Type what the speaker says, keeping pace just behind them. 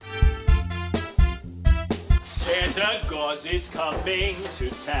Santa Claus is coming to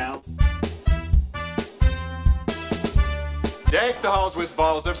town. Deck the halls with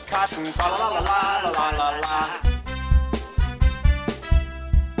balls of cotton. La la la la la la la.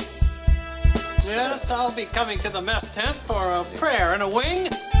 Yes, I'll be coming to the mess tent for a prayer and a wing.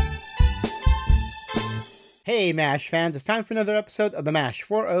 Hey, MASH fans, it's time for another episode of the MASH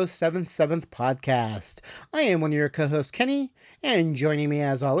 4077th podcast. I am one of your co-hosts, Kenny, and joining me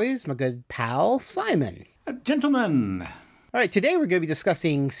as always, my good pal, Simon. Gentlemen. All right, today we're going to be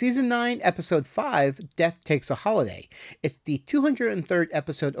discussing Season 9, Episode 5, Death Takes a Holiday. It's the 203rd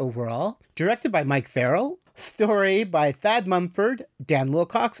episode overall, directed by Mike Farrell, story by Thad Mumford, Dan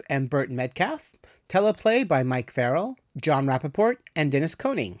Wilcox, and Burt Metcalf, teleplay by Mike Farrell, John Rappaport, and Dennis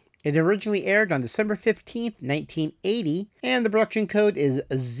Koning. It originally aired on December 15th, 1980, and the production code is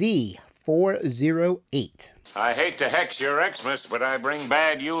Z408. I hate to hex your Xmas, but I bring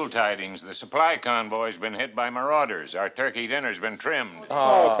bad Yule tidings. The supply convoy's been hit by marauders. Our turkey dinner's been trimmed.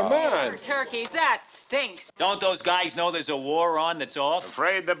 Oh, come on. Turkeys, that stinks. Don't those guys know there's a war on that's off?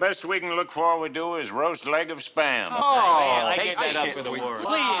 Afraid the best we can look forward to is roast leg of spam. I gave that up for the war.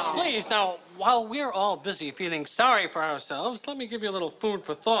 Please, now, while we're all busy feeling sorry for ourselves, let me give you a little food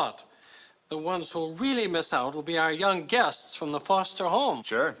for thought. The ones who'll really miss out will be our young guests from the foster home.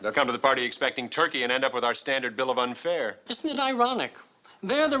 Sure, they'll come to the party expecting turkey and end up with our standard bill of unfare. Isn't it ironic?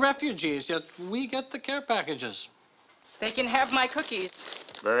 They're the refugees, yet we get the care packages. They can have my cookies.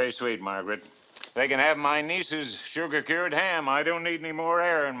 Very sweet, Margaret. They can have my niece's sugar-cured ham. I don't need any more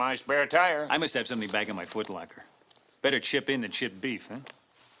air in my spare tire. I must have something back in my footlocker. Better chip in than chip beef,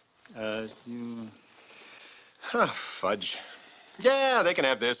 huh? Fudge. Yeah, they can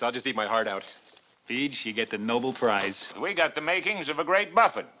have this. I'll just eat my heart out. Feej, you get the Nobel Prize. We got the makings of a great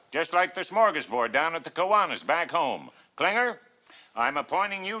buffet, just like the smorgasbord down at the Kiwanis back home. Klinger, I'm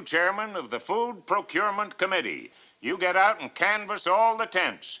appointing you chairman of the Food Procurement Committee. You get out and canvass all the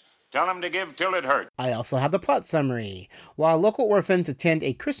tents. Tell them to give till it hurts. I also have the plot summary. While local orphans attend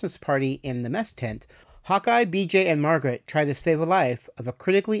a Christmas party in the mess tent, Hawkeye, BJ, and Margaret try to save the life of a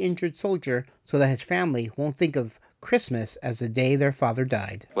critically injured soldier so that his family won't think of Christmas as the day their father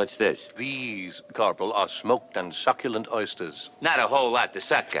died. What's this? These, Corporal, are smoked and succulent oysters. Not a whole lot to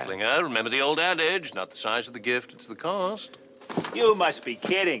suck at. Klinger, remember the old adage, not the size of the gift, it's the cost. You must be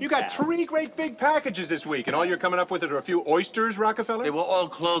kidding. You got 3 great big packages this week, and all you're coming up with are a few oysters, Rockefeller? They were all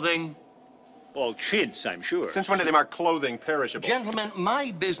clothing. All chintz, I'm sure. Since when did they mark clothing perishable? Gentlemen,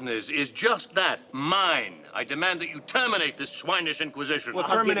 my business is just that, mine. I demand that you terminate this swinish inquisition. We'll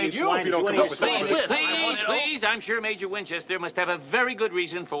terminate you if you don't come up with something. Please, I'm sure Major Winchester must have a very good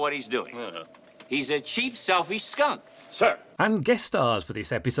reason for what he's doing. He's a cheap, selfish skunk. Sir. And guest stars for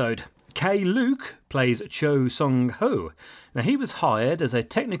this episode. Kay Luke plays Cho Sung-ho. Now, he was hired as a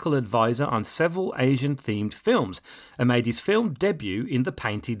technical advisor on several Asian-themed films and made his film debut in The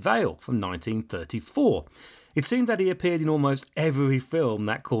Painted Veil from 1934. It seemed that he appeared in almost every film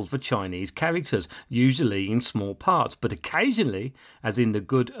that called for Chinese characters, usually in small parts, but occasionally, as in The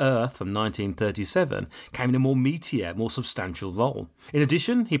Good Earth from 1937, came in a more meatier, more substantial role. In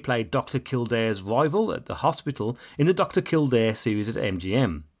addition, he played Dr. Kildare's rival at the hospital in the Dr. Kildare series at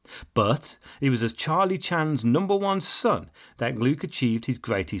MGM. But it was as Charlie Chan's #1 son that Luke achieved his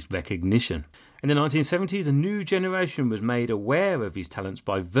greatest recognition. In the 1970s, a new generation was made aware of his talents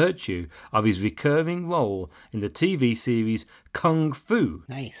by virtue of his recurring role in the TV series Kung Fu.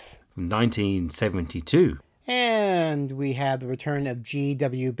 Nice. From 1972. And we have the return of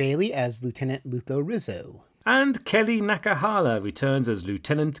G.W. Bailey as Lieutenant Lutho Rizzo. And Kelly Nakahara returns as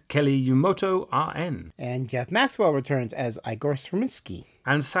Lieutenant Kelly Yumoto RN. And Jeff Maxwell returns as Igor Sreminsky.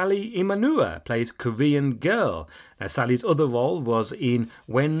 And Sally Imanua plays Korean Girl. Now, Sally's other role was in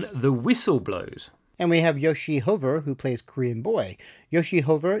When the Whistle Blows. And we have Yoshi Hover, who plays Korean Boy. Yoshi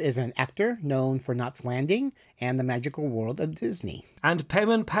Hover is an actor known for Knots Landing and The Magical World of Disney. And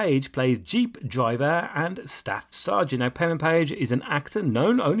Perrin Page plays Jeep Driver and Staff Sergeant. Now, Perrin Page is an actor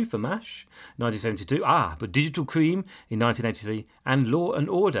known only for MASH, 1972, but Digital Cream in 1983, and Law and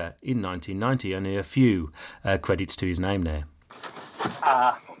Order in 1990. Only a few credits to his name there.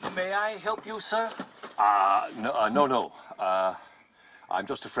 May I help you, sir? No. I'm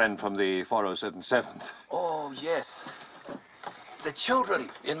just a friend from the 407th. Oh, yes. The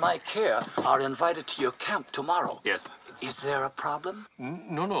children in my care are invited to your camp tomorrow. Yes. Is there a problem?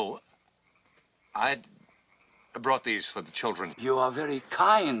 No. I brought these for the children. You are very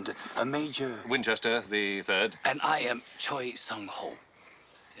kind, Major. Winchester, the 3rd. And I am Choi Sung-ho.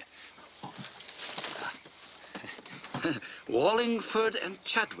 Wallingford and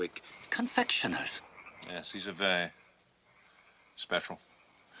Chadwick, confectioners. Yes, these are very special.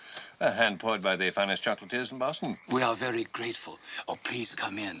 Hand-poured by the finest chocolatiers in Boston. We are very grateful. Oh, please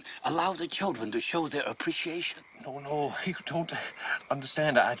come in. Allow the children to show their appreciation. No, you don't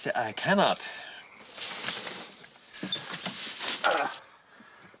understand. I cannot.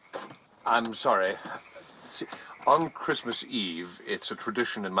 I'm sorry. See, on Christmas Eve, it's a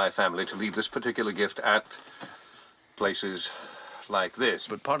tradition in my family to leave this particular gift at places like this.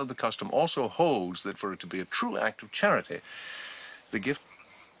 But part of the custom also holds that for it to be a true act of charity, the gift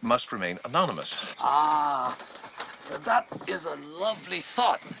must remain anonymous. Ah, that is a lovely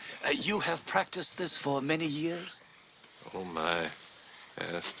thought. You have practiced this for many years? Oh, my.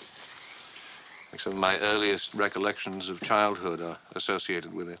 Yes. Some of my earliest recollections of childhood are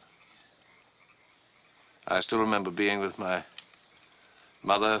associated with it. I still remember being with my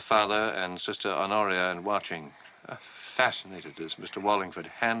mother, father, and sister Honoria and watching, fascinated as Mr. Wallingford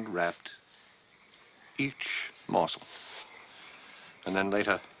hand-wrapped each morsel. And then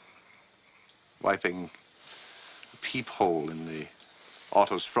later, wiping a peephole in the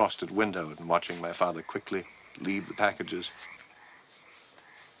auto's frosted window and watching my father quickly leave the packages.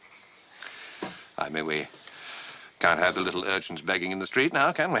 I mean, we can't have the little urchins begging in the street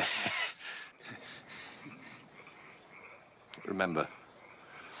now, can we? Remember,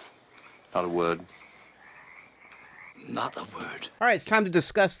 not a word. Not a word. All right, it's time to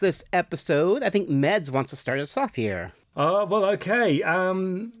discuss this episode. I think Meds wants to start us off here. Well, okay.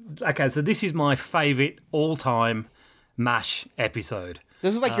 Okay, so this is my favourite all-time MASH episode.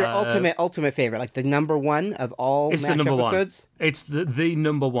 This is like your ultimate favorite, like the number one of all It's MASH the number episodes? one. It's the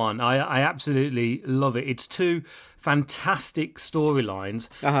number one. I absolutely love it. It's two fantastic storylines.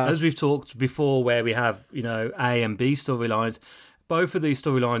 As we've talked before, where we have, A and B storylines. Both of these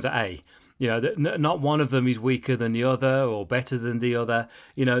storylines are A. Not one of them is weaker than the other or better than the other.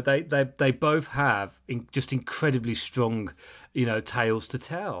 They both have just incredibly strong, tales to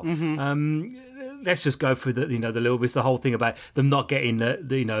tell. Let's just go through the little bits. The whole thing about them not getting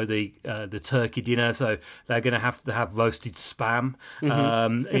the turkey dinner, so they're going to have roasted spam.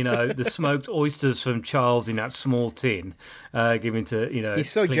 The smoked oysters from Charles in that small tin, given to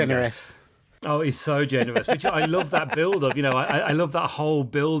He's so generous. Oh, he's so generous, which I love that build-up. I love that whole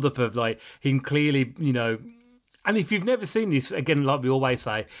build-up of, like, him clearly, And if you've never seen this, again, like we always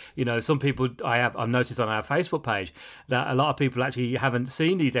say, some people, I've noticed on our Facebook page that a lot of people actually haven't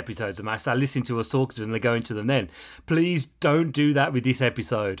seen these episodes of MASH. They're listening to us talk to them and they're going to them then. Please don't do that with this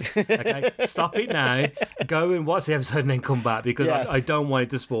episode. Okay? Stop it now. Go and watch the episode and then come back, because I don't want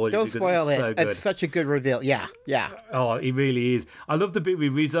it to spoil you. Don't spoil it. So good. It's such a good reveal. Yeah. Oh, it really is. I love the bit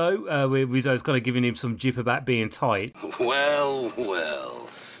with Rizzo, where Rizzo's kind of giving him some jip about being tight. Well.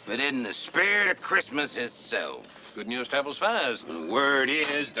 But in the spirit of Christmas itself, Good news travels fast. the word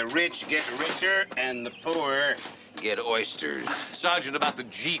is the rich get richer and the poor get oysters. Sergeant, about the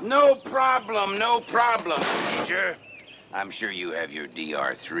Jeep. No problem, Major. I'm sure you have your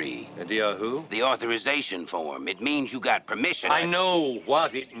DR3. A DR who? The authorization form. It means you got permission. I know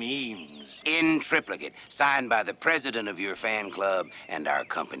what it means. In triplicate, signed by the president of your fan club and our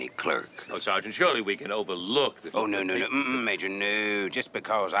company clerk. Oh, Sergeant, surely we can overlook the... Oh, no. Major, no. Just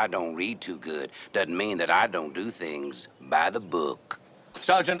because I don't read too good doesn't mean that I don't do things by the book.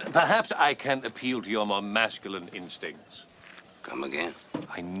 Sergeant, perhaps I can appeal to your more masculine instincts. Come again?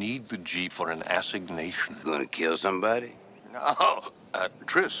 I need the Jeep for an assignation. Gonna kill somebody? No, a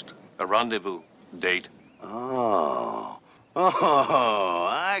tryst, a rendezvous, date. Oh,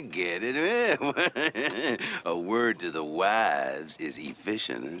 I get it. A word to the wives is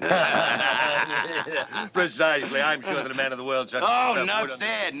efficient. Precisely. I'm sure that a man of the world such... Oh, enough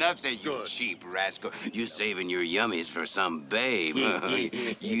said, you Good. cheap rascal. You saving your yummies for some babe.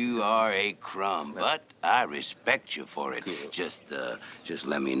 You are a crumb, but I respect you for it. Just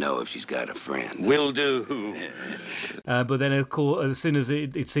let me know if she's got a friend. Will do. But then, of course, as soon as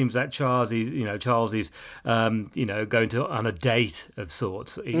it seems that Charles is going on a date of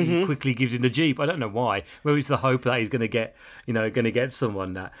sorts, he quickly gives him the Jeep. I don't know why. Maybe it's the hope that he's going to get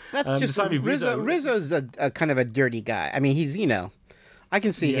someone that. That's just Rizzo's a kind of a dirty guy. I mean, he's I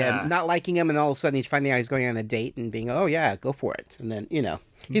can see him not liking him, and all of a sudden he's finding out he's going on a date and being, oh yeah, go for it, and then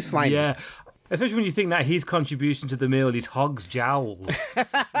he's slimy. Yeah. Especially when you think that his contribution to the meal is Hog's jowls.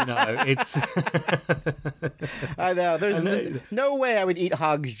 It's... I know. There's no way I would eat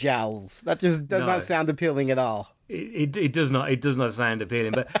Hog's jowls. That just does not sound appealing at all. It does not sound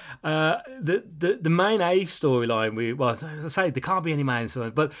appealing, but the main A storyline, as I say, there can't be any main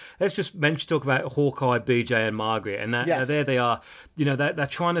storyline, but let's just talk about Hawkeye, BJ, and Margaret, and there they are. You know, they're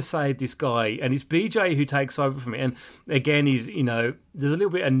trying to save this guy, and it's BJ who takes over from it. And again, he's, you know, there's a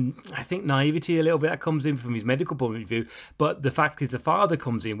little bit, and I think naivety a little bit that comes in from his medical point of view, but the fact is the father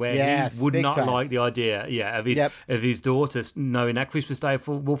comes in where he would not like the idea, of his daughter knowing that Christmas Day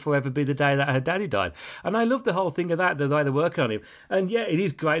will forever be the day that her daddy died. And I love the whole thing of that, the way they're working on him. And yeah, it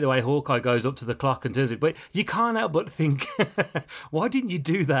is great the way Hawkeye goes up to the clock and turns it, but you can't help but think, why didn't you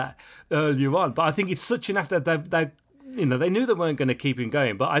do that earlier on? But I think it's such an after they knew they weren't going to keep him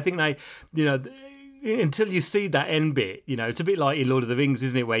going, but I think they, you know, until you see that end bit, you know, it's a bit like in Lord of the Rings,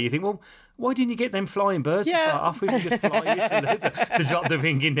 isn't it, where you think, well, why didn't you get them flying birds to start off with and just fly you to drop the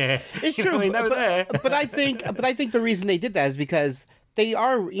ring in there? It's true. I mean, they were there. But I think the reason they did that is because they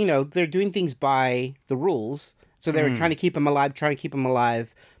are, you know, they're doing things by the rules. So they were trying to keep him alive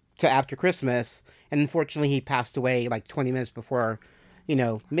to after Christmas. And unfortunately, he passed away like 20 minutes before, you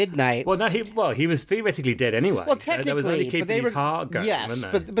know, midnight. Well, no, he was theoretically dead anyway. Well, technically, that was only keeping his heart going. Yes,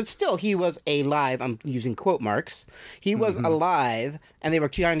 but still, he was alive. I'm using quote marks. He was alive, and they were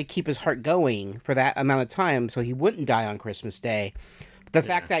trying to keep his heart going for that amount of time, so he wouldn't die on Christmas Day. But the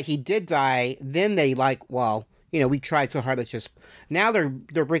fact that he did die, then they well, you know, we tried so hard. Let's just now they're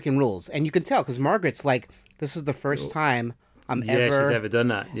breaking rules, and you can tell because Margaret's like, this is the first time she's ever done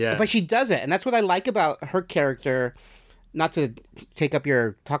that. Yeah, but she does it, and that's what I like about her character. Not to take up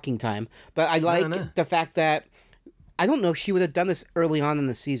your talking time, but I like the fact that I don't know if she would have done this early on in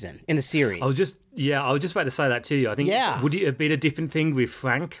the series. I was just about to say that to you. I think would it have been a different thing with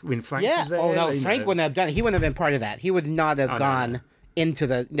Frank when Frank was there? Oh no, Frank wouldn't have done it. He wouldn't have been part of that. He would not have gone into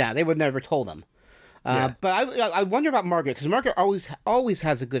the. Yeah, they would never told him. But I wonder about Margaret because Margaret always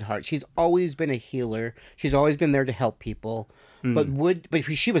has a good heart. She's always been a healer. She's always been there to help people. But if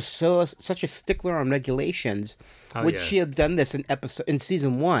she was such a stickler on regulations, would she have done this in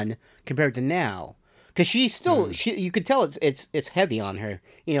season 1 compared to now? Because she's still you could tell it's heavy on her.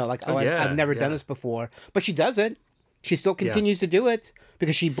 You know, like I've never done this before, but she does it. She still continues to do it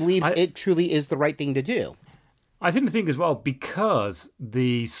because she believes it truly is the right thing to do. I think the thing as well, because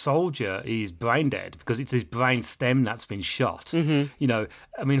the soldier is brain dead, because it's his brain stem that's been shot. You know,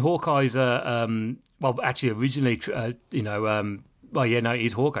 I mean, Hawkeye's originally,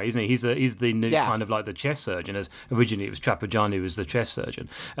 he's Hawkeye, isn't he? He's the new kind of like the chest surgeon. As originally it was Trapagiani who was the chest surgeon,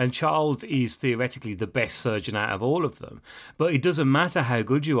 and Charles is theoretically the best surgeon out of all of them. But it doesn't matter how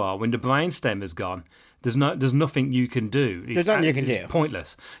good you are when the brain stem is gone. There's nothing you can do. There's nothing you can do. It's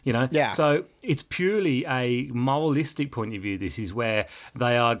pointless, you know? Yeah. So it's purely a moralistic point of view. This is where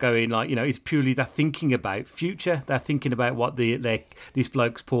they are going, like, you know, it's purely they're thinking about future. They're thinking about what this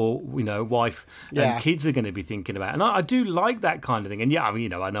bloke's poor, you know, wife and kids are going to be thinking about. And I do like that kind of thing. And yeah, I mean, you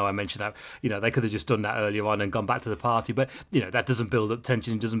know, I know I mentioned that, you know, they could have just done that earlier on and gone back to the party. But, you know, that doesn't build up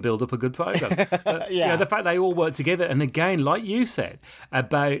tension, doesn't build up a good program. You know, the fact they all work together. And again, like you said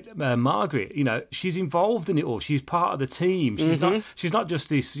about Margaret, you know, she's involved in it all. She's part of the team. She's not just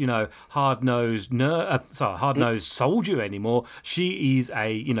this, you know, hard-nosed soldier anymore. She is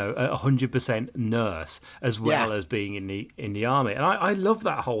a 100% nurse as well as being in the army. And I love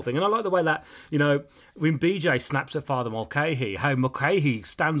that whole thing. And I like the way that, you know, when BJ snaps at Father Mulcahy, how Mulcahy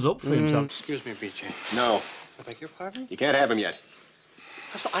stands up for himself. Excuse me, BJ. No. I beg your pardon? You can't have him yet.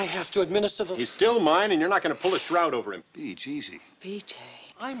 I have to administer the... He's still mine, and you're not going to pull a shroud over him. Beach, easy. BJ.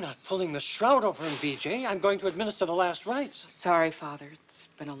 I'm not pulling the shroud over him, BJ. I'm going to administer the last rites. Sorry, Father. It's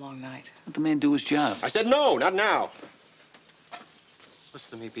been a long night. Let the man do his job. I said no, not now.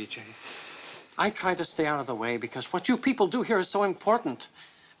 Listen to me, BJ. I try to stay out of the way because what you people do here is so important.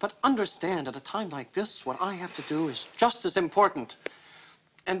 But understand, at a time like this, what I have to do is just as important.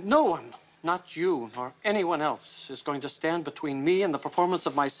 And no one, not you nor anyone else, is going to stand between me and the performance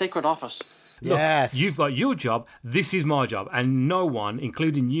of my sacred office. Look, you've got your job, this is my job, and no one,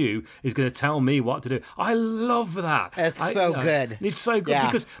 including you, is going to tell me what to do. I love that. It's so good. It's so good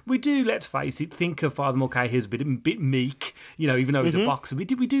because we do, let's face it, think of Father Mulcahy as a bit meek, you know, even though he's a boxer. We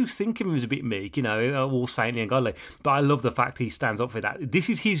do think of him as a bit meek, you know, all saintly and godly. But I love the fact he stands up for that.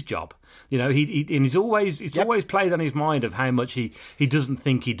 This is his job. You know, it's always played on his mind of how much he doesn't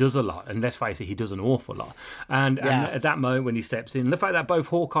think he does a lot. And let's face it, he does an awful lot. And at that moment when he steps in, the fact that both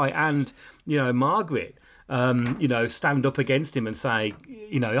Hawkeye and, you know, Margaret, you know, stand up against him and say,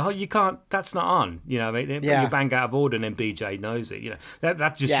 you know, oh, you can't, that's not on. You know, you bang out of order and then BJ knows it. You know,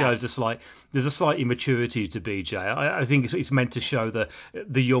 that just shows there's a slight immaturity to BJ. I think it's meant to show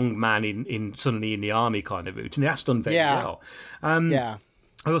the young man in suddenly in the army kind of route. And that's done very well.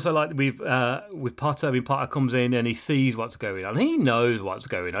 I also like with Potter. I mean, Potter comes in and he sees what's going on. He knows what's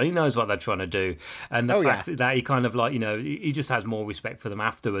going on. He knows what they're trying to do, and the fact that he kind of like, you know, he just has more respect for them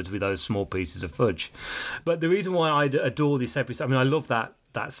afterwards with those small pieces of fudge. But the reason why I adore this episode, I mean, I love that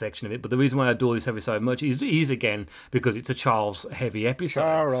section of it, but the reason why I adore this episode so much is again because it's a Charles heavy episode.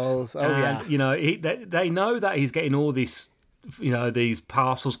 Charles, you know, they know that he's getting all this. You know, these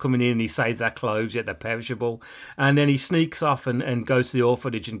parcels coming in and he says they're clothes, yet they're perishable. And then he sneaks off and goes to the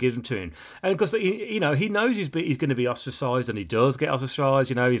orphanage and gives them to him. And because, you know, he knows he's going to be ostracised, and he does get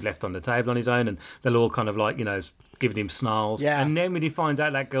ostracised. You know, he's left on the table on his own, and they're all kind of like, you know, giving him snarls. Yeah. And then when he finds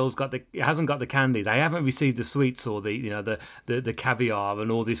out that girl's hasn't got the candy, they haven't received the sweets or the, you know, the caviar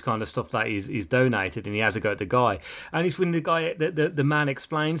and all this kind of stuff that is donated, and he has to go at the guy. And it's when the man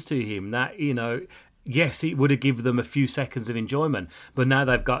explains to him that, you know, yes, it would have given them a few seconds of enjoyment, but now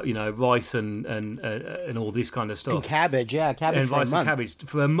they've got, you know, rice and all this kind of stuff. And cabbage, cabbage and for rice a month. And cabbage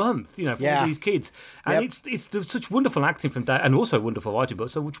for a month, you know, for all these kids. And it's such wonderful acting from Dave, and also wonderful writing,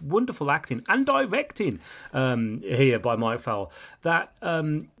 but so much wonderful acting and directing here by Mike Farrell, that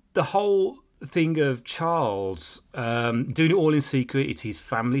the whole thing of Charles doing it all in secret, it's his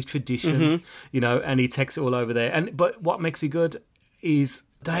family tradition, you know, and he takes it all over there. But what makes it good is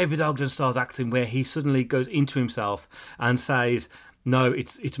David Ogden Starr's acting, where he suddenly goes into himself and says, no,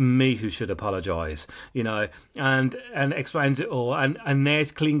 it's me who should apologise, you know, and explains it all. And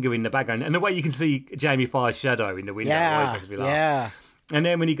there's Klinger in the background, and the way you can see Jamie Farr's shadow in the window. Always makes me laugh. And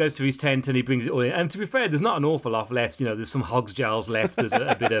then when he goes to his tent and he brings it all in, and to be fair, there's not an awful lot left. You know, there's some hogs gels left. There's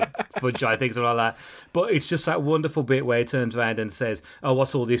a bit of fudge, I think, something like that. But it's just that wonderful bit where he turns around and says, "Oh,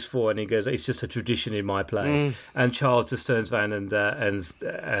 what's all this for?" And he goes, "It's just a tradition in my place." And Charles just turns around and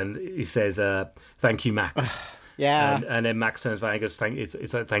he says, "Thank you, Max." And then Max turns around and goes,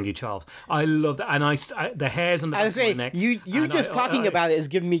 "Thank you, Charles." I love that, and I the hairs on the back of my neck. You just talking about it is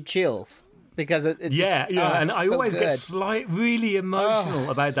giving me chills. Because it's and I so always good. get really emotional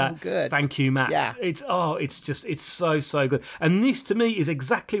about so that. Good. Thank you, Max. Yeah. It's so good. And this to me is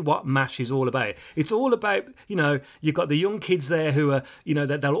exactly what MASH is all about. It's all about, you know, you've got the young kids there who are, you know,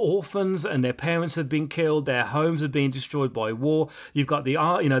 they're orphans and their parents have been killed, their homes have been destroyed by war. You've got the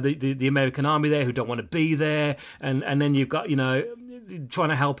American army there who don't want to be there, and then you've got, you know, trying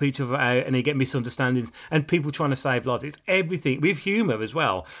to help each other out, and you get misunderstandings and people trying to save lives. It's everything with humour as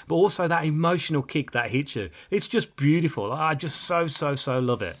well, but also that emotional kick that hits you. It's just beautiful. I just so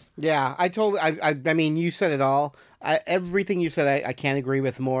love it. Yeah, I mean, you said it all. Everything you said, I can't agree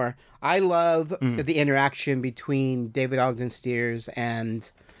with more. I love the interaction between David Ogden Stiers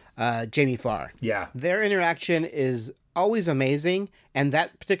and Jamie Farr. Yeah, their interaction is always amazing, and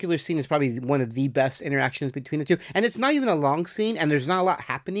that particular scene is probably one of the best interactions between the two. And it's not even a long scene, and there's not a lot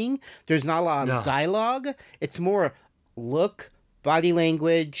happening. There's not a lot of dialogue. It's more look, body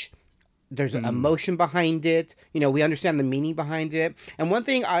language. There's an emotion behind it. You know, we understand the meaning behind it. And one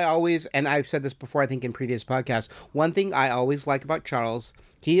thing I always, and I've said this before, I think in previous podcasts, one thing I always like about Charles,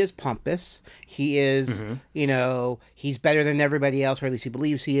 he is pompous. He is, you know, he's better than everybody else, or at least he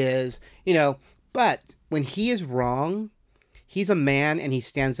believes he is, you know, but when he is wrong, he's a man, and he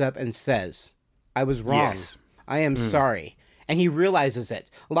stands up and says, "I was wrong. Yes. I am sorry." And he realizes it.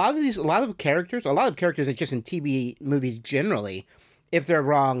 A lot of characters that just in TV movies generally, if they're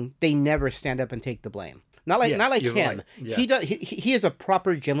wrong, they never stand up and take the blame. Not like him. Right. Yeah. He is a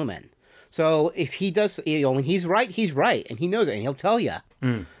proper gentleman. So if he does, you know, when he's right, and he knows it, and he'll tell you.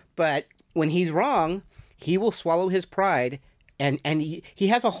 But when he's wrong, he will swallow his pride, and he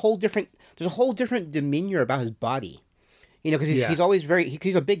has there's a whole different demeanor about his body, you know, because he's always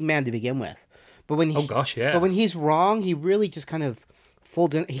he's a big man to begin with, but when but when he's wrong, he really just kind of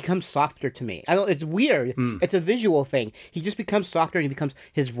folds in. He becomes softer to me. It's weird. It's a visual thing. He just becomes softer, and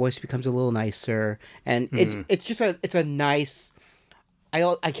his voice becomes a little nicer, and it's a nice.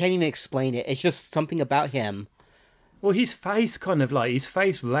 I can't even explain it. It's just something about him. Well, his face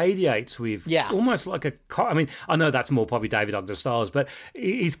radiates with almost like I mean, I know that's more probably David Ogden Stiers, but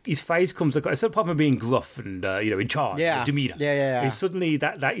his face comes across, apart from being gruff and you know, in charge, demeanor. It's suddenly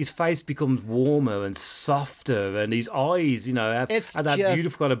that his face becomes warmer and softer, and his eyes, you know, have that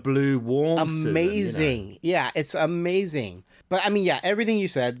beautiful kind of blue warmth. Amazing, to them, you know? Yeah, it's amazing. But I mean, everything you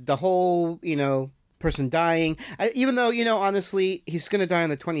said, the whole, you know, person dying, even though, you know, honestly, he's going to die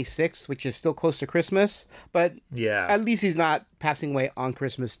on the 26th, which is still close to Christmas, but at least he's not passing away on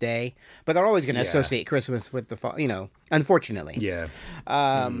Christmas Day. But they're always going to associate Christmas with the, you know, unfortunately.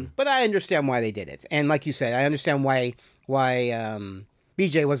 But I understand why they did it. And like you said, I understand why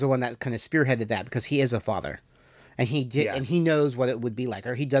BJ was the one that kind of spearheaded that, because he is a father. And he did, and he knows what it would be like,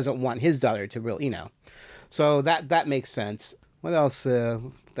 or he doesn't want his daughter to really, you know. So that makes sense. What else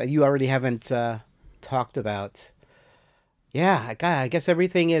that you already haven't talked about? Yeah, God, I guess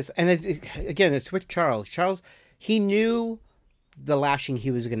everything is, and again, it's with Charles. Charles, he knew the lashing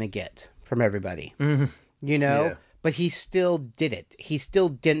he was going to get from everybody, you know, Yeah. but he still did it. He still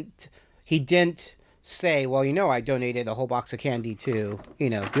didn't. He didn't say, "Well, you know, I donated a whole box of candy to, you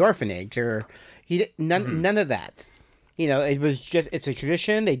know, the orphanage," or none of that. You know, it was just, it's a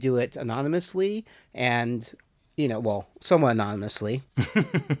tradition. They do it anonymously, and you know, well, somewhat anonymously.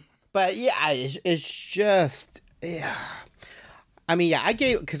 But yeah, it's just, yeah. I mean, yeah, I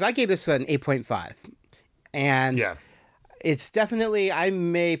gave this an 8.5, and Yeah. it's definitely, I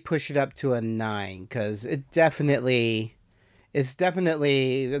may push it up to a 9 because it's definitely,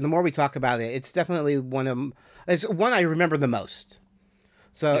 the more we talk about it, it's definitely it's one I remember the most.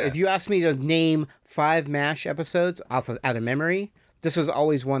 So if you ask me to name 5 MASH episodes out of memory, this is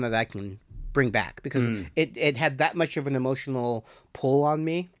always one that I can bring back because it had that much of an emotional pull on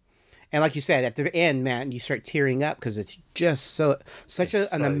me. And like you said, at the end, man, you start tearing up because it's just such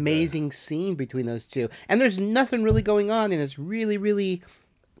an amazing scene between those two. And there's nothing really going on, and it's really, really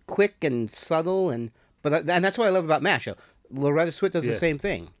quick and subtle. And that's what I love about MASH. Loretta Swit does the same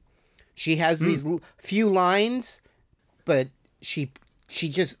thing. She has these few lines, but she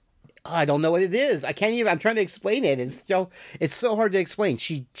just, I don't know what it is. I can't even, I'm trying to explain it. It's so hard to explain.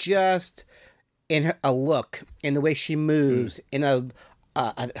 She just, in a look, in the way she moves, in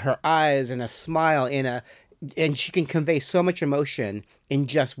her eyes, and a smile, and she can convey so much emotion in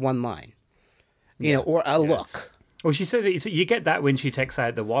just one line, you know, or a look. Well, she says you get that when she takes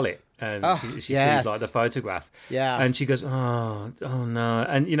out the wallet and she sees like the photograph. Yeah. And she goes, oh no.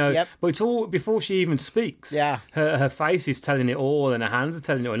 And, you know, but it's all before she even speaks. Yeah. Her face is telling it all and her hands are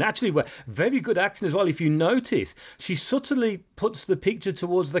telling it all. And actually, very good acting as well. If you notice, she subtly puts the picture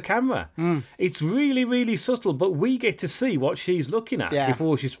towards the camera. It's really, really subtle, but we get to see what she's looking at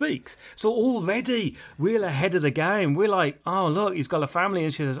before she speaks. So already we're ahead of the game. We're like, oh, look, he's got a family.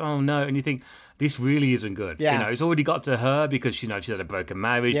 And she says, oh no. And you think, this really isn't good. Yeah. You know, it's already got to her because she's had a broken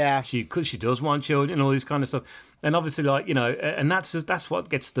marriage. Yeah. She does want children and all this kind of stuff. And obviously, like, you know, and that's what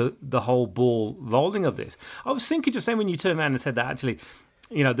gets the whole ball rolling of this. I was thinking just then when you turned around and said that, actually,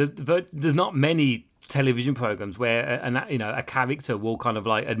 you know, there's not many television programs where a character will kind of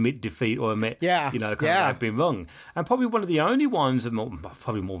like admit defeat or admit I've been wrong. And probably one of the only ones,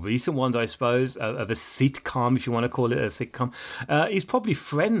 probably more recent ones, I suppose, of a sitcom, if you want to call it a sitcom, is probably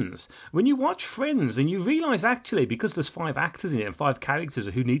Friends. When you watch Friends and you realise actually, because there's 5 actors in it and 5 characters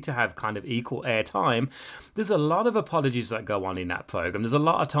who need to have kind of equal airtime, there's a lot of apologies that go on in that program. There's a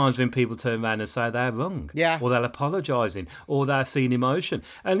lot of times when people turn around and say they're wrong, or they're apologising, or they're seeing emotion.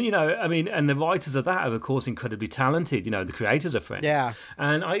 And you know, I mean, and the writers of that are of course incredibly talented. You know, the creators of Friends. Yeah.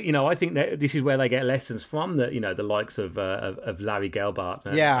 And I think that this is where they get lessons from the likes of Larry Gelbart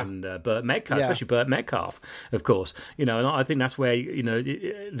and Burt Metcalf, especially Burt Metcalf, of course. You know, and I think that's where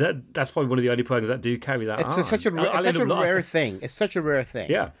that's probably one of the only programs that do carry that. It's such a rare thing. It's such a rare thing.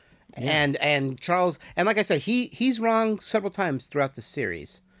 Yeah. And Charles, and like I said, he's wrong several times throughout the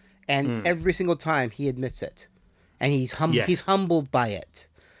series, and every single time he admits it, and he's humbled by it,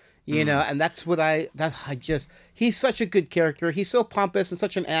 you know. And that's what he's such a good character. He's so pompous and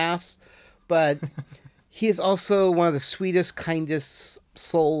such an ass, but he is also one of the sweetest, kindest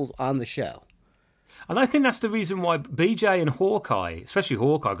souls on the show. And I think that's the reason why BJ and Hawkeye, especially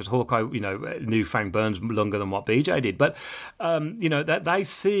Hawkeye, because Hawkeye, you know, knew Frank Burns longer than what BJ did, but you know, that they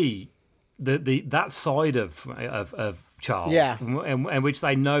see that side of Charles, and which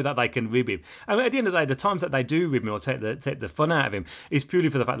they know that they can rib him. And at the end of the day, the times that they do rib him or take the fun out of him is purely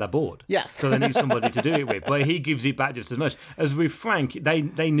for the fact they're bored. Yes. So they need somebody to do it with. But he gives it back just as much. As with Frank,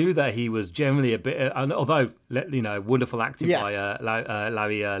 they knew that he was generally a bit, although, you know, wonderful acting by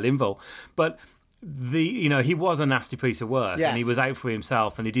Larry Linville, but he was a nasty piece of work, and he was out for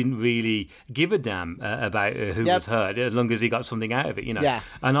himself, and he didn't really give a damn about who was hurt, as long as he got something out of it, you know.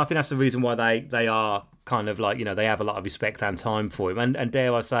 And I think that's the reason why they are kind of like, you know, they have a lot of respect and time for him, and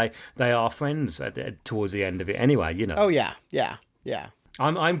dare I say, they are friends towards the end of it anyway, you know. Oh yeah.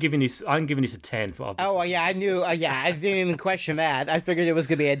 I'm giving this a 10 for obvious. Oh yeah, I knew. I didn't even question that. I figured it was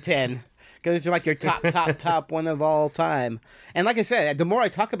gonna be a 10. Because it's like your top one of all time. And like I said, the more I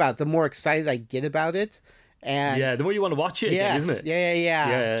talk about it, the more excited I get about it. And the more you want to watch it again, isn't it?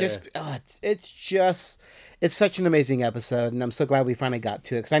 Yeah. It's such an amazing episode, and I'm so glad we finally got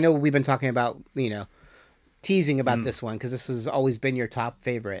to it. Because I know we've been talking about, you know, teasing about this one, because this has always been your top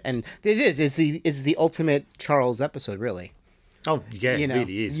favorite. And it's the ultimate Charles episode, really. Oh, yeah, you know, it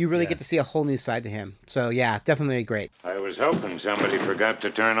really is. You really get to see a whole new side to him. So, yeah, definitely great. I was hoping somebody forgot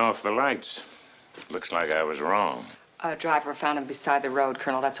to turn off the lights. Looks like I was wrong. A driver found him beside the road,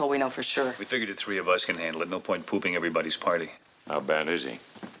 Colonel. That's all we know for sure. We figured the three of us can handle it. No point pooping everybody's party. How bad is he?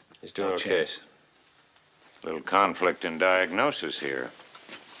 He's doing No okay. chance. Little conflict in diagnosis here.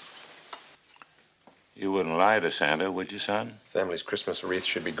 You wouldn't lie to Santa, would you, son? Family's Christmas wreath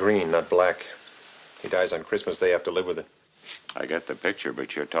should be green, not black. He dies on Christmas, they have to live with it. I get the picture,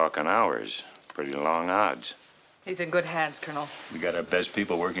 but you're talking hours. Pretty long odds. He's in good hands, Colonel. We got our best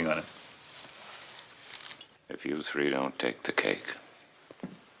people working on it. If you three don't take the cake.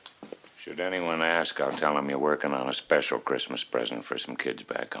 Should anyone ask, I'll tell them you're working on a special Christmas present for some kids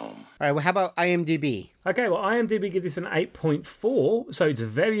back home. All right, well, how about IMDb? Okay, well, IMDb gives this an 8.4, so it's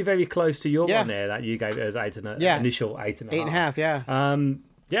very, very close to your one there that you gave it as 8 and initial 8.5. 8.5, yeah.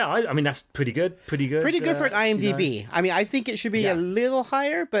 Yeah, I mean, that's pretty good. Pretty good. Pretty good for an IMDb. You know. I mean, I think it should be a little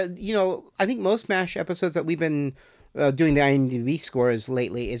higher, but, you know, I think most MASH episodes that we've been doing the IMDb scores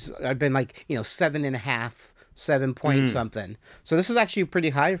lately I've been like, you know, 7.5. 7 point something. So this is actually pretty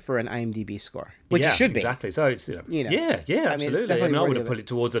high for an IMDb score, which it should be. Exactly. So it's, know. Yeah, absolutely. I mean, I would have put it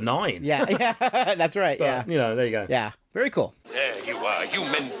towards a 9. Yeah, that's right. But, you know, there you go. Yeah, very cool. There you are, you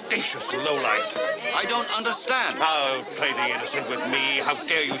mendacious lowlife. I don't understand. Now play the innocent with me. How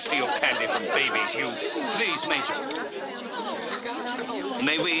dare you steal candy from babies, you... Please, Major.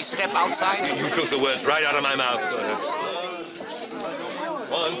 May we step outside? You took the words right out of my mouth.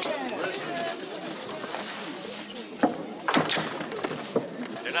 One.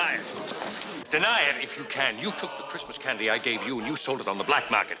 Deny it. Deny it if you can. You took the Christmas candy I gave you and you sold it on the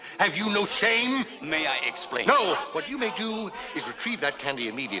black market. Have you no shame? May I explain? No. What you may do is retrieve that candy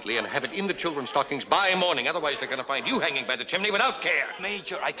immediately and have it in the children's stockings by morning. Otherwise, they're going to find you hanging by the chimney without care.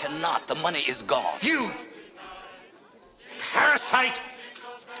 Major, I cannot. The money is gone. You parasite!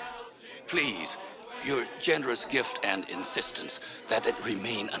 Please, your generous gift and insistence that it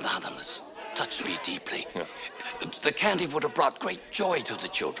remain anonymous touched me deeply. Yeah. The candy would have brought great joy to the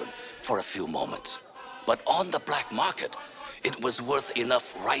children for a few moments. But on the black market, it was worth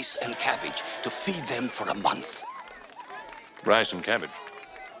enough rice and cabbage to feed them for a month. Rice and cabbage.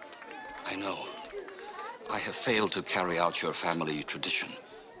 I know. I have failed to carry out your family tradition,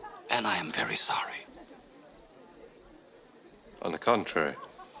 and I am very sorry. On the contrary,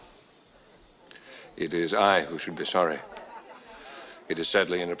 it is I who should be sorry. It is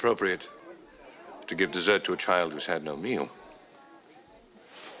sadly inappropriate to give dessert to a child who's had no meal.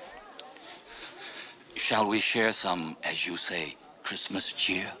 Shall we share some, as you say, Christmas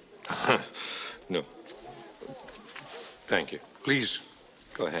cheer? No. Thank you. Please,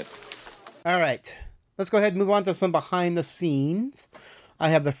 go ahead. All right. Let's go ahead and move on to some behind the scenes. I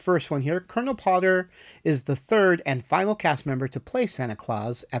have the first one here. Colonel Potter is the third and final cast member to play Santa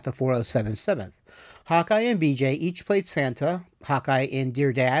Claus at the 407 Hawkeye and BJ each played Santa. Hawkeye in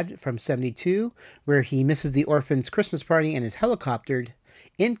Dear Dad from 72, where he misses the orphan's Christmas party and is helicoptered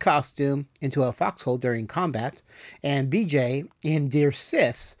in costume into a foxhole during combat. And BJ in Dear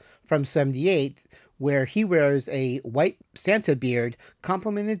Sis from 78, where he wears a white Santa beard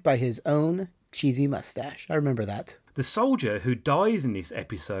complemented by his own cheesy mustache. I remember that. The soldier who dies in this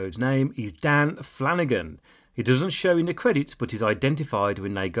episode's name is Dan Flanagan. He doesn't show in the credits, but is identified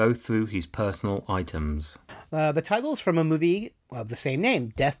when they go through his personal items. The title is from a movie of the same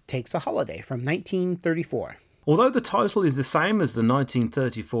name, Death Takes a Holiday, from 1934. Although the title is the same as the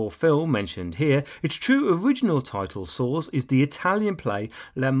 1934 film mentioned here, its true original title source is the Italian play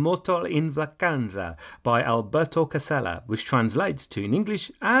La Morte in Vacanza by Alberto Casella, which translates to in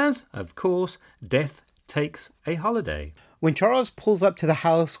English as, of course, Death Takes a Holiday. When Charles pulls up to the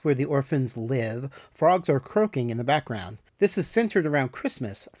house where the orphans live, frogs are croaking in the background. This is centered around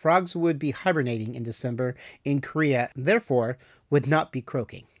Christmas. Frogs would be hibernating in December in Korea, and therefore would not be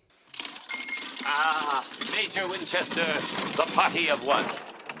croaking. Ah, Major Winchester, the party of one.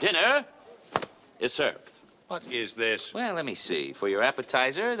 Dinner is served. What is this? Well, let me see. For your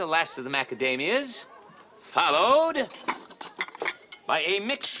appetizer, the last of the macadamias, followed by a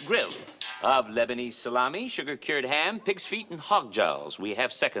mixed grill of Lebanese salami, sugar-cured ham, pig's feet, and hog jowls. We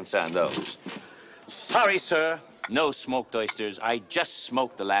have seconds on those. Sorry, sir. No smoked oysters. I just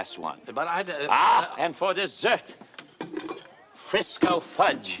smoked the last one. But and for dessert, Frisco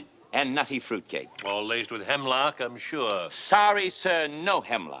fudge and nutty fruitcake. All laced with hemlock, I'm sure. Sorry, sir, no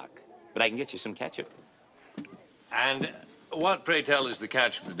hemlock. But I can get you some ketchup. And what, pray tell, is the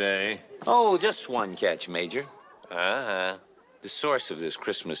catch of the day? Oh, just one catch, Major. Uh-huh. The source of this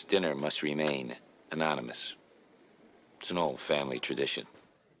Christmas dinner must remain anonymous. It's an old family tradition.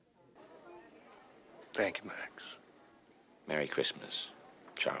 Thank you, Max. Merry Christmas,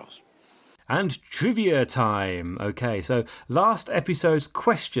 Charles. And trivia time. Okay, so last episode's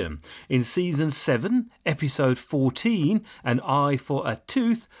question. In Season 7, Episode 14, An Eye for a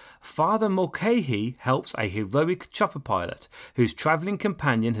Tooth, Father Mulcahy helps a heroic chopper pilot whose travelling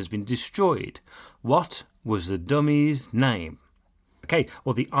companion has been destroyed. What was the dummy's name? Okay,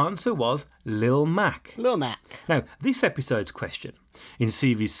 well, the answer was Lil Mac. Lil Mac. Now, this episode's question. In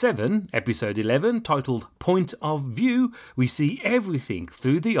Series 7, Episode 11, titled Point of View, we see everything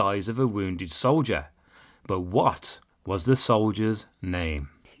through the eyes of a wounded soldier. But what was the soldier's name?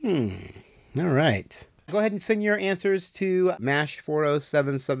 All right. Go ahead and send your answers to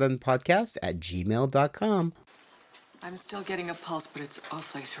mash4077podcast@gmail.com. I'm still getting a pulse, but it's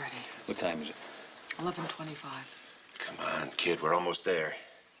awfully thready. What time is it? 11:25. Come on, kid, we're almost there.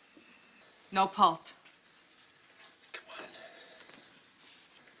 No pulse. Come on.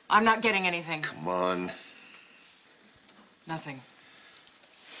 I'm not getting anything. Come on. Nothing.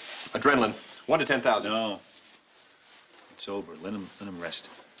 Adrenaline, 1 to 10,000. No. It's over. Let him rest.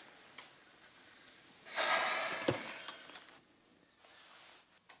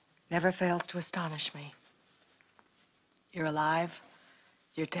 Never fails to astonish me. You're alive,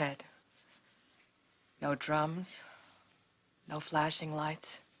 you're dead. No drums, no flashing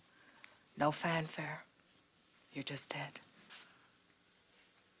lights, no fanfare. You're just dead.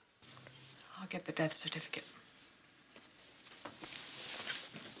 I'll get the death certificate.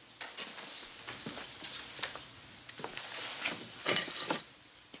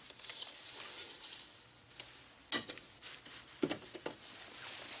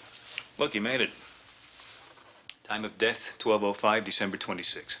 Look, you made it. Time of death, 12:05, December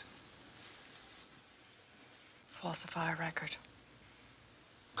 26th. Falsify a record.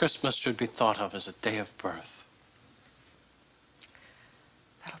 Christmas should be thought of as a day of birth.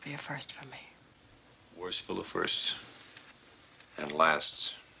 That'll be a first for me. War's full of firsts. And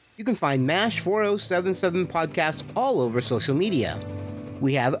lasts. You can find MASH 4077 Podcast all over social media.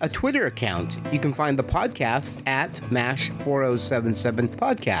 We have a Twitter account. You can find the podcast at MASH 4077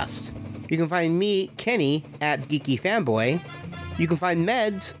 Podcast. You can find me, Kenny, at Geeky Fanboy. You can find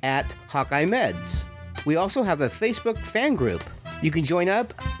Meds at Hawkeye Meds. We also have a Facebook fan group. You can join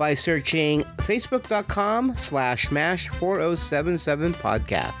up by searching facebook.com/MASH4077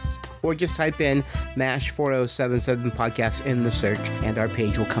 Podcast. Or just type in MASH 4077 Podcast in the search and our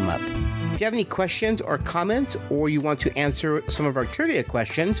page will come up. If you have any questions or comments, or you want to answer some of our trivia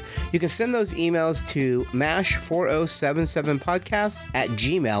questions, you can send those emails to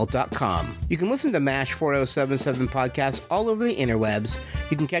mash4077podcast@gmail.com. You can listen to MASH 4077 Podcast all over the interwebs.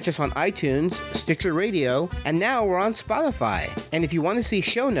 You can catch us on iTunes, Stitcher Radio, and now we're on Spotify. And if you want to see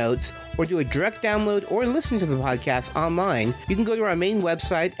show notes, or do a direct download or listen to the podcast online, you can go to our main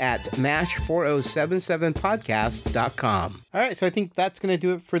website at mash4077podcast.com. All right, so I think that's going to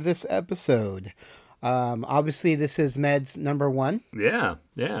do it for this episode. Obviously, this is Med's number 1. Yeah.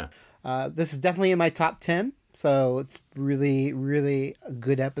 This is definitely in my top 10, so it's really, really a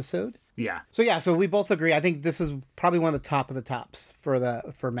good episode. Yeah. So we both agree. I think this is probably one of the top of the tops for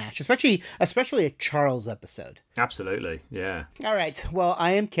MASH, especially a Charles episode. Absolutely, yeah. All right. Well,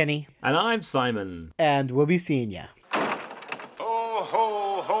 I am Kenny. And I'm Simon. And we'll be seeing ya.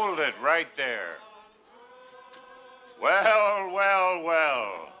 Oh, hold it right there. Well.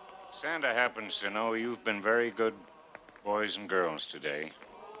 Santa happens to know you've been very good boys and girls today.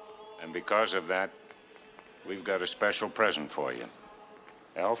 And because of that, we've got a special present for you.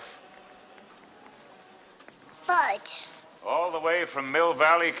 Elf? Fudge. All the way from Mill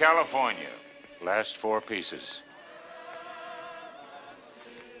Valley, California. Last 4 pieces.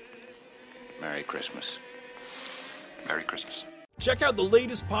 Merry Christmas. Merry Christmas. Check out the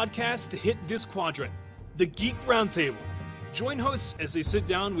latest podcast to hit this quadrant, the Geek Roundtable. Join hosts as they sit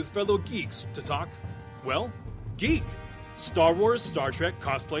down with fellow geeks to talk, well, geek. Star Wars, Star Trek,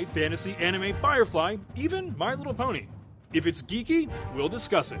 cosplay, fantasy, anime, Firefly, even My Little Pony. If it's geeky, we'll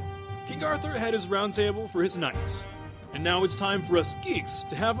discuss it. King Arthur had his roundtable for his knights. And now it's time for us geeks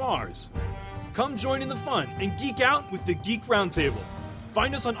to have ours. Come join in the fun and geek out with the Geek Roundtable.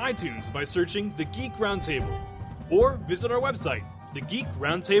 Find us on iTunes by searching The Geek Roundtable. Or visit our website,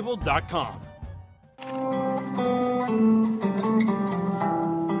 thegeekroundtable.com.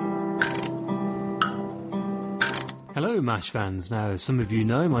 Hello, MASH fans. Now, as some of you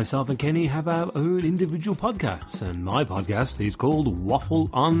know, myself and Kenny have our own individual podcasts, and my podcast is called Waffle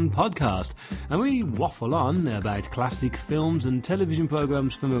On Podcast, and we waffle on about classic films and television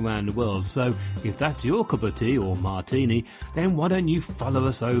programs from around the world. So, if that's your cup of tea or martini, then why don't you follow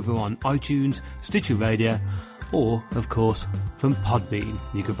us over on iTunes, Stitcher Radio, or, of course, from Podbean.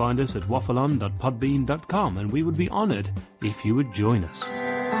 You can find us at waffleon.podbean.com, and we would be honoured if you would join us.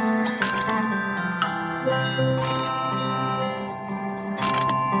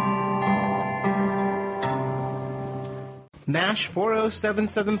 MASH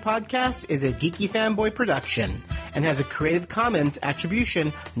 4077 Podcast is a Geeky Fanboy production and has a Creative Commons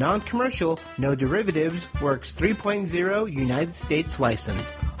Attribution, Non-Commercial, No Derivatives, Works 3.0 United States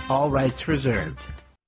license. All rights reserved.